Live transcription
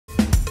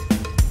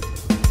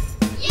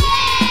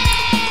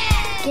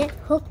get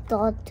hooked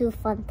on to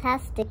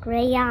fantastic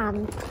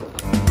rayon.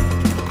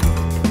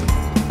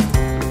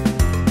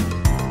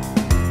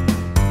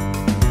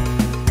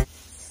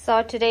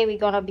 So today we're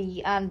gonna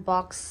be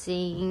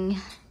unboxing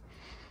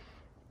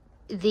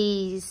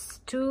these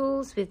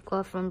stools we've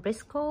got from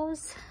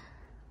Briscoes.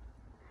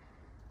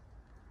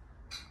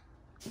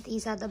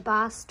 These are the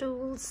bar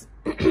stools.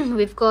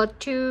 We've got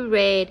 2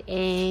 red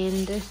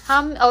and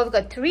we've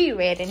got 3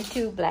 red and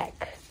 2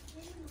 black.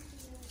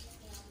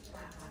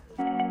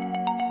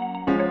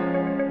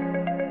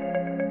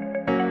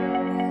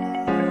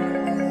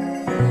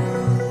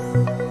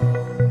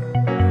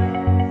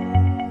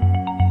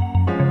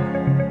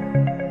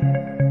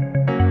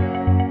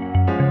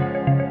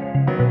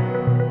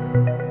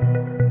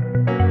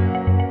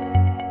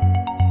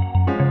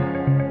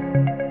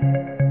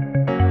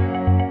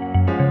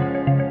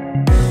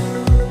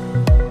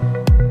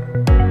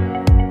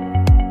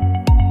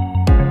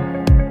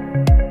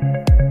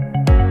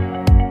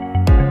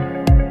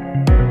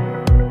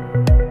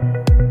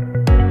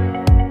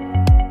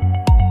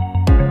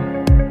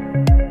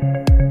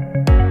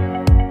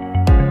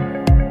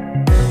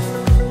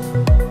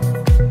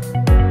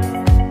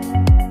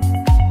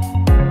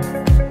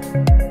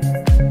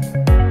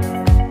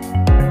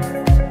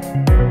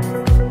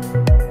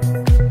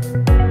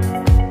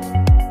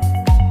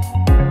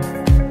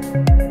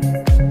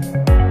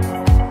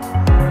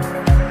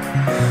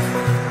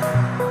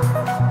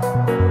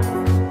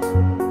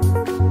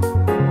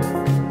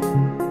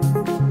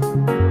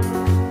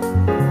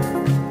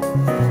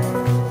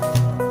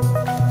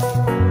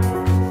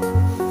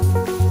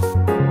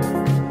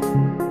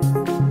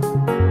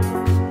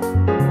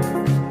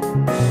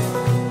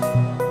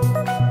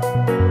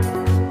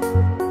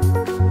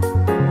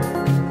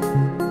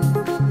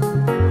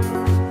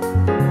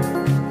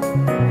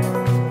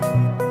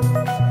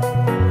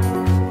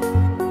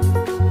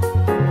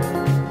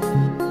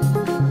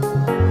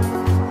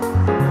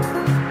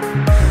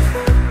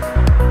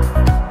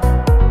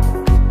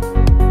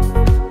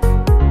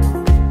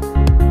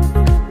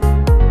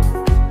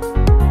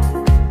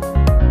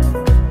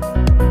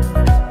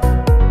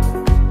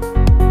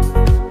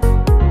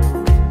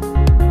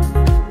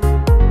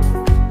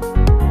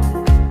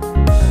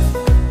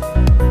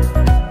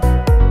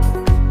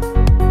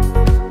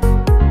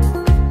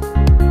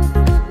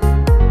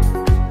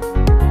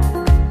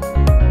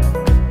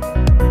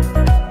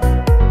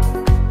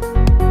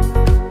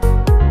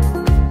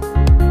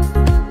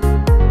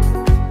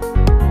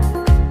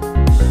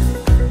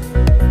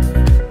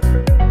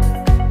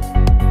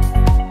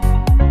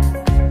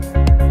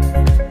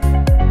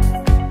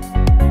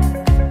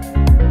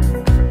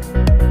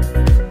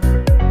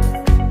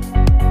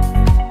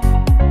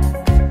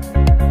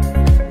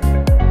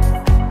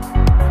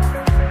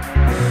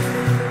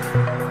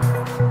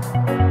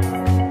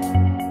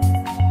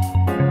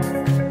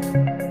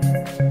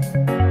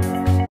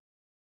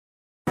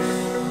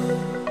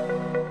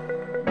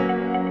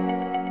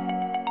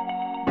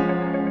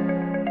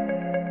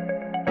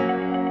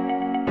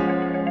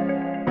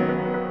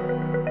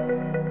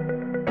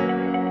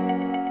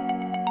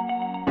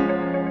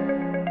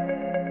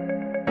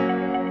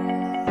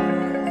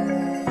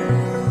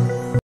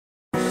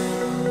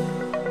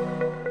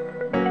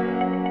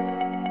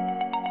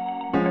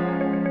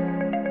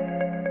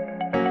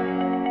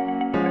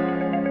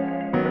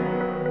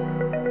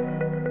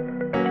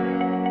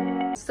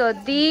 So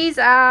these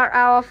are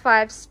our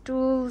 5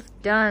 stools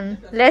done.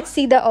 Let's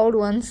see the old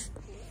ones.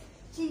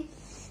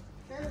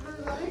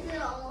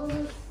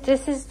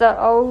 This is the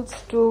old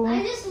stool.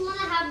 I just want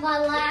to have my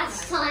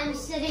last time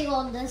sitting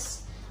on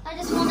this.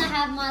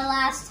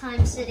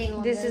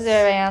 This is the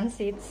rayon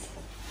seats.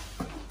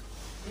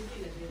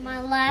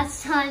 My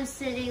last time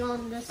sitting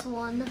on this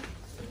one.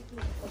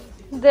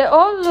 They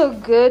all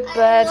look good,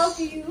 but I love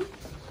you.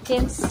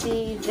 can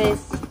see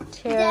this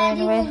tear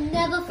Daddy anyway. will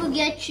never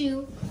forget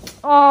you.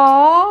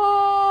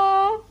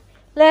 Oh,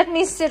 let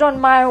me sit on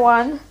my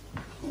one.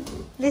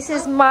 This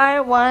is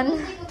my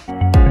one.